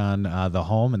attack on the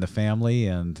home and the family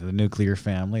and the nuclear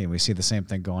family, and we see the same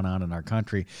thing going on in our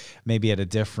country, maybe at a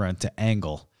different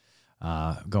angle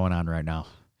going on right now.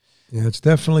 Yeah, it's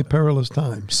definitely perilous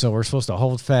times. So we're supposed to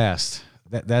hold fast.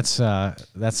 That's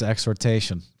the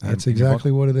exhortation. That's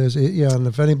exactly what it is. And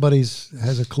if anybody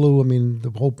has a clue, I mean, the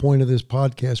whole point of this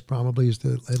podcast probably is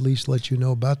to at least let you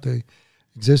know about the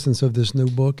existence of this new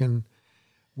book. And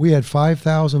we had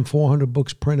 5,400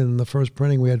 books printed in the first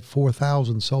printing. We had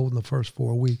 4,000 sold in the first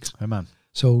 4 weeks. Amen.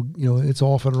 So, it's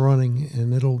off and running,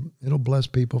 and it'll bless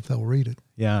people if they'll read it.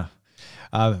 Yeah.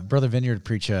 Brother Vineyard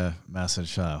preach a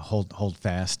message, hold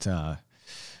fast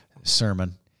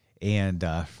sermon. And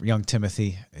young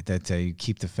Timothy, that you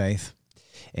keep the faith.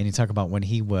 And you talk about when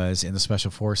he was in the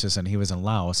Special Forces and he was in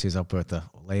Laos. He was up with the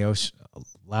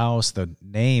Laos. The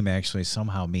name actually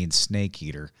somehow means snake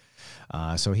eater.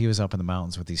 So he was up in the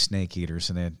mountains with these snake eaters,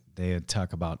 and they would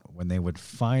talk about when they would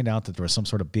find out that there was some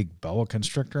sort of big boa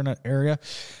constrictor in that area,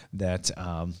 that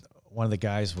one of the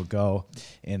guys would go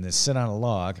and sit on a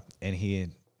log, and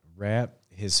he'd wrap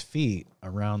his feet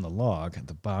around the log at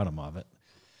the bottom of it,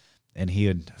 and he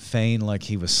would feign like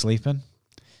he was sleeping,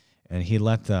 and he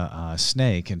let the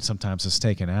snake, and sometimes it's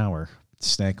take an hour, the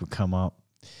snake would come up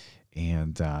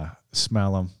and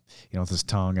smell him, with his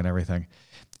tongue and everything,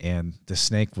 and the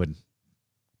snake would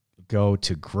go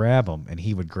to grab him, and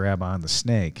he would grab on the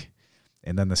snake,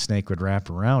 and then the snake would wrap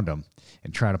around him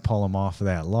and try to pull him off of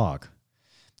that log.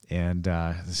 And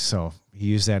so he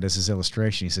used that as his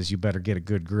illustration. He says, you better get a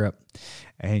good grip,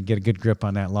 and get a good grip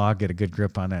on that log, get a good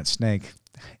grip on that snake,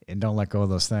 and don't let go of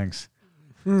those things.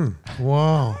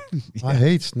 Wow. I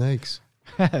hate snakes.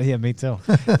 Yeah, me too.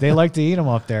 They like to eat them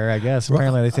up there, I guess.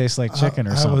 Apparently they taste like chicken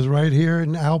or something. I was right here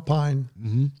in Alpine,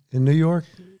 in New York,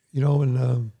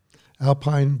 in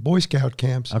Alpine Boy Scout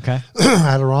camps. Okay.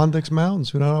 Adirondacks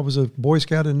Mountains. I was a Boy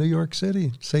Scout in New York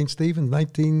City, St. Stephen's,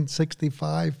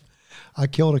 1965. I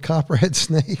killed a copperhead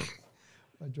snake.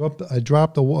 I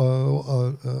dropped I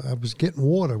was getting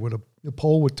water with a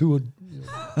pole with two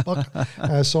buck.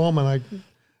 I saw him, and I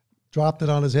dropped it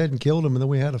on his head and killed him. And then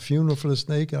we had a funeral for the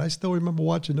snake. And I still remember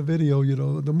watching the video,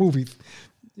 the movie,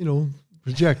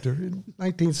 projector in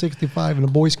 1965 in a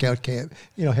Boy Scout camp,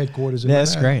 headquarters. Yeah,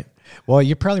 that's great. Well,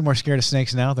 you're probably more scared of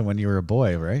snakes now than when you were a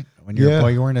boy, right? When you were a boy,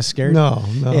 you weren't as scared? No.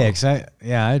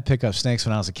 Yeah, I'd pick up snakes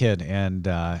when I was a kid. And,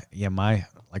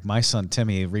 my son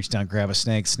Timmy reached down, grab a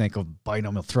snake will bite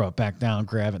him, he'll throw it back down,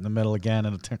 grab it in the middle again,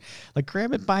 and it'll turn,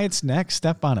 grab it by its neck,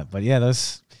 step on it. But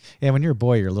when you're a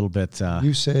boy, you're a little bit.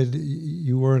 You said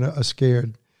you weren't a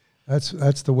scared.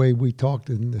 That's the way we talked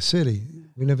in the city.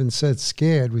 We never said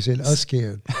scared. We said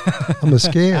scared. I'm a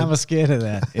scared. I'm a scared of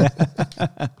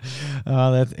that.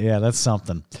 Yeah. That's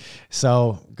something.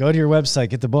 So go to your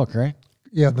website, get the book, right?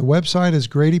 Yeah, the website is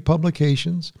Grady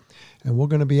Publications. And we're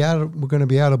going to be out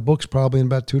of books probably in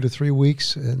about 2 to 3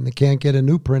 weeks, and they can't get a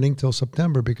new printing till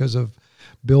September because of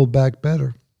Build Back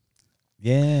Better.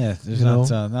 Yeah, there's not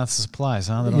the supplies,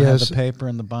 huh? They don't have the paper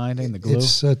and the binding, the glue.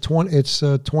 It's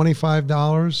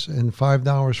 $25 and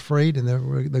 $5 freight, and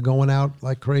they're going out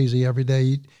like crazy every day.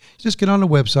 You just get on the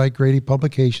website, Grady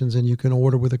Publications, and you can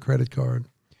order with a credit card.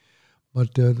 But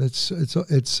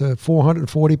it's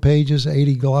 440 pages,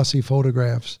 80 glossy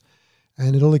photographs,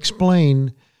 and it'll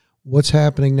explain what's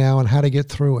happening now and how to get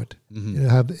through it.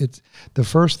 Mm-hmm. The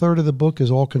first third of the book is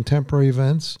all contemporary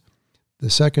events. The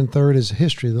second third is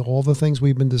history, all the things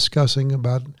we've been discussing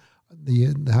about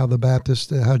how the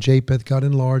Baptist, how Japheth got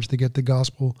enlarged to get the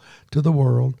gospel to the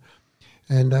world.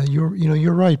 And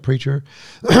you're right, preacher.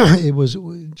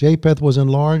 Japheth was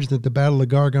enlarged at the Battle of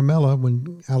Gargamella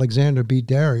when Alexander beat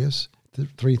Darius,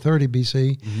 330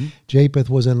 BC. Mm-hmm. Japheth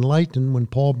was enlightened when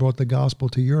Paul brought the gospel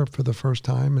to Europe for the first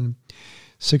time in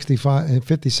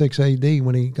 56 AD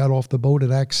when he got off the boat at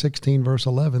Acts 16 verse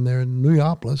 11 there in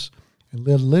Neapolis and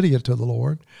led Lydia to the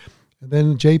Lord. And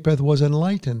then Japheth was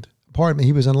enlightened. Pardon me,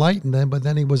 he was enlightened then, but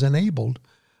then he was enabled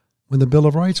when the Bill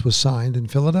of Rights was signed in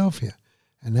Philadelphia.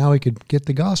 And now he could get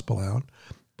the gospel out.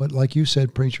 But like you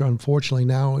said, preacher, unfortunately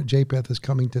now Japheth is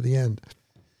coming to the end.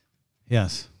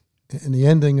 Yes. And the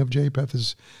ending of Japheth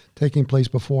is taking place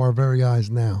before our very eyes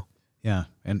now. Yeah,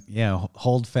 and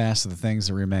hold fast to the things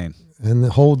that remain. And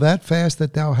hold that fast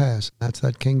that thou hast. That's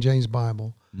that King James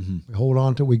Bible. Mm-hmm. We hold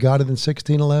on to it. We got it in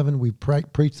 1611. We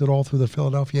preached it all through the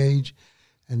Philadelphia age,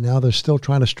 and now they're still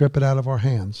trying to strip it out of our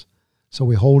hands. So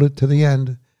we hold it to the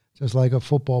end, just like a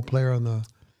football player on the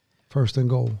first and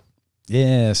goal.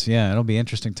 Yes, yeah, it'll be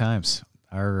interesting times.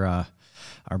 Our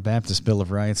Baptist Bill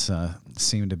of Rights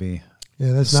seem to be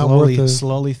that's not worth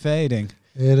slowly fading.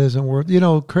 It isn't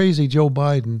worth. Crazy Joe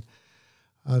Biden.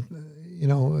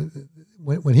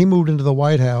 When he moved into the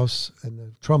White House and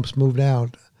the Trumps moved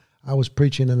out, I was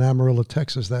preaching in Amarillo,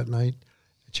 Texas that night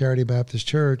at Charity Baptist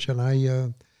Church, and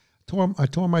I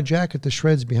tore my jacket to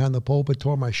shreds behind the pulpit,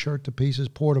 tore my shirt to pieces,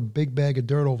 poured a big bag of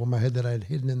dirt over my head that I had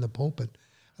hidden in the pulpit.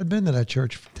 I'd been to that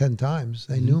church 10 times.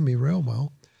 They knew me real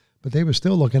well, but they were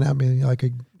still looking at me like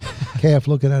a calf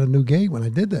looking at a new gate when I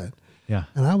did that. Yeah.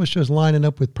 And I was just lining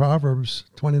up with Proverbs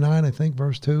 29, I think,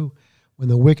 verse 2, when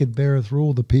the wicked beareth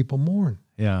rule, the people mourn.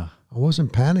 Yeah. I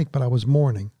wasn't panicked, but I was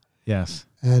mourning. Yes.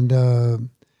 And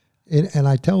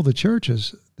I tell the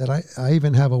churches that I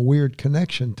even have a weird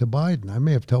connection to Biden. I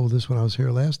may have told this when I was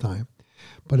here last time.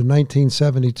 But in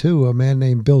 1972, a man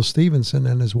named Bill Stevenson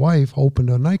and his wife opened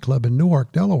a nightclub in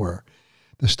Newark, Delaware,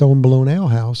 the Stone Balloon Ale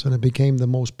House, and it became the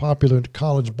most popular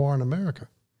college bar in America.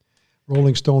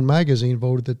 Rolling Stone magazine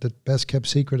voted it the best kept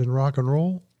secret in rock and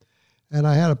roll. And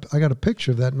I got a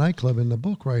picture of that nightclub in the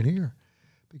book right here.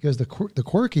 Because the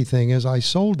quirky thing is I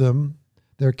sold them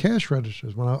their cash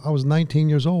registers when I was 19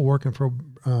 years old working for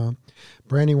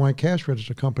Brandywine Cash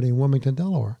Register Company in Wilmington,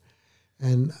 Delaware.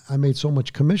 And I made so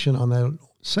much commission on that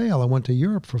sale, I went to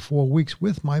Europe for 4 weeks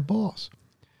with my boss.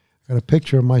 I got a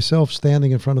picture of myself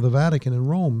standing in front of the Vatican in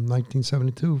Rome in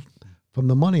 1972 from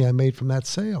the money I made from that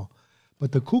sale.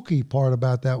 But the kooky part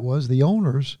about that was the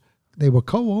owners, they were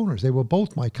co-owners. They were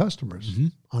both my customers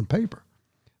on paper.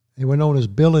 They were known as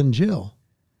Bill and Jill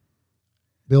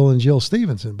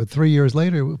Stevenson. But 5 years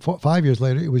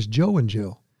later, it was Joe and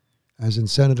Jill, as in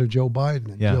Senator Joe Biden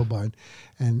and Jill Biden.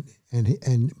 And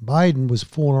Biden was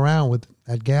fooling around with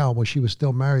that gal when she was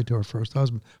still married to her first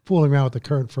husband, fooling around with the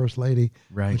current first lady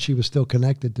when she was still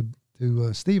connected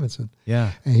to Stevenson.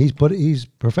 Yeah. And he's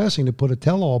professing to put a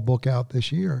tell-all book out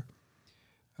this year.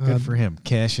 Good for him,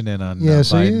 cashing in on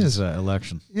Biden's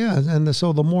election. Yeah, and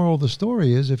so the moral of the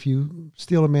story is if you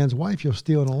steal a man's wife, you'll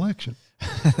steal an election.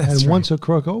 And once a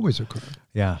crook, always a crook.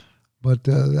 Yeah. But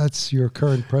that's your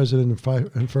current president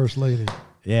and first lady.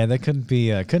 Yeah, that couldn't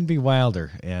be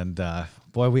wilder. And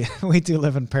boy, we do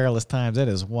live in perilous times. It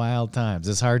is wild times.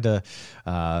 It's hard to,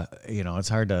 it's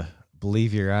hard to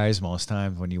believe your eyes most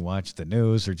times when you watch the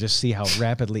news or just see how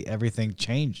rapidly everything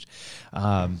changed.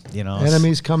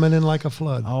 Enemies coming in like a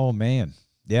flood. Oh man,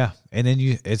 yeah. And then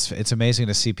it's amazing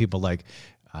to see people like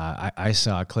I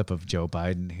saw a clip of Joe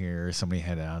Biden here. Somebody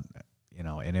had out,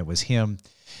 and it was him.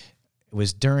 It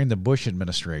was during the Bush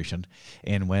administration,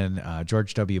 and when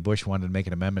George W. Bush wanted to make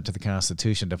an amendment to the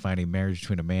Constitution defining marriage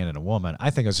between a man and a woman. I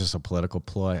think it was just a political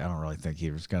ploy. I don't really think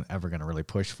he was ever going to really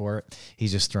push for it.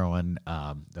 He's just throwing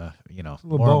the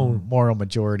moral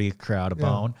majority crowd a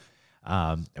bone.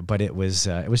 But it was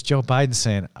Joe Biden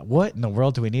saying, "What in the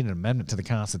world do we need an amendment to the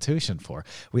Constitution for?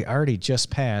 We already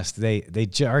just passed. They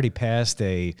already passed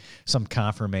some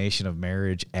confirmation of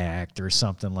marriage act or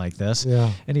something like this."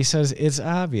 Yeah. And he says it's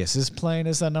obvious, as plain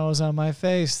as the nose on my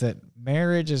face, that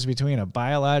Marriage is between a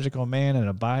biological man and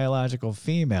a biological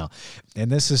female,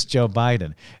 and this is Joe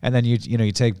Biden. And then you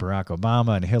take Barack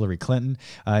Obama and Hillary Clinton.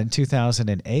 In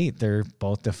 2008, they're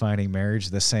both defining marriage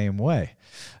the same way.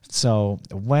 So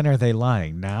when are they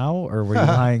lying? Now, or were you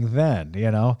lying then?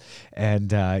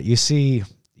 And you see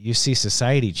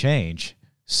society change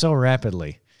so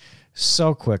rapidly,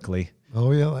 so quickly.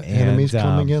 Oh, yeah. Enemies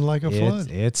coming in like a flood.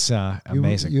 It's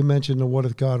amazing. You mentioned the What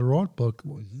If God Wrought book.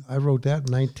 I wrote that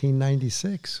in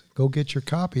 1996. Go get your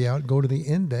copy out, go to the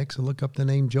index, and look up the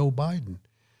name Joe Biden.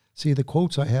 See the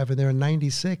quotes I have in there in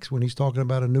 96 when he's talking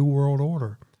about a new world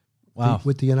order. Wow.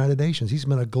 With the United Nations. He's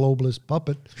been a globalist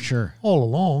puppet all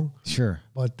along. Sure.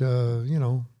 But,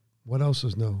 what else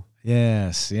is new?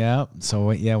 Yes, yeah. So,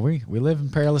 we live in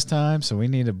perilous times, so we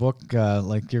need a book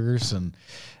like yours and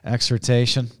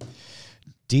exhortation.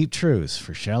 Deep Truths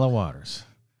for Shallow Waters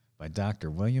by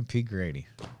Dr. William P. Grady.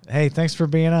 Hey, thanks for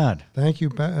being on. Thank you,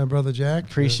 Brother Jack.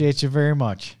 Appreciate you very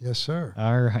much. Yes, sir.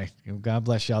 All right. God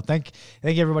bless y'all. Thank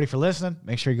you, everybody, for listening.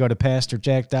 Make sure you go to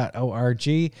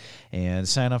pastorjack.org and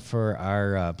sign up for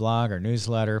our blog, our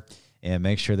newsletter, and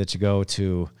make sure that you go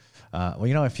to,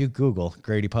 if you Google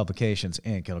Grady Publications,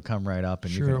 Inc., it'll come right up,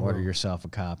 and you can order yourself a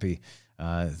copy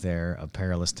there of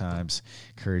Perilous Times.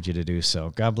 Encourage you to do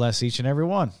so. God bless each and every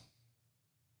one.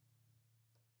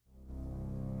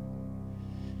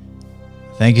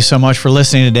 Thank you so much for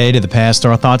listening today to the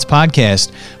Pastoral Thoughts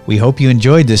Podcast. We hope you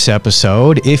enjoyed this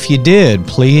episode. If you did,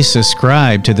 please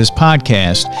subscribe to this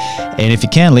podcast. And if you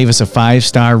can, leave us a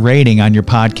 5-star rating on your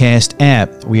podcast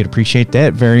app. We'd appreciate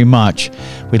that very much.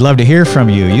 We'd love to hear from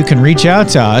you. You can reach out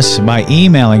to us by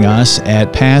emailing us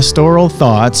at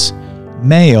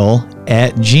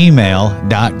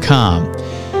pastoralthoughtsmail@gmail.com.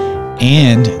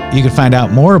 And you can find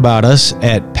out more about us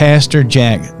at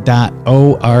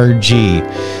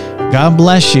pastorjack.org. God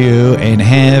bless you and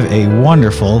have a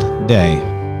wonderful day.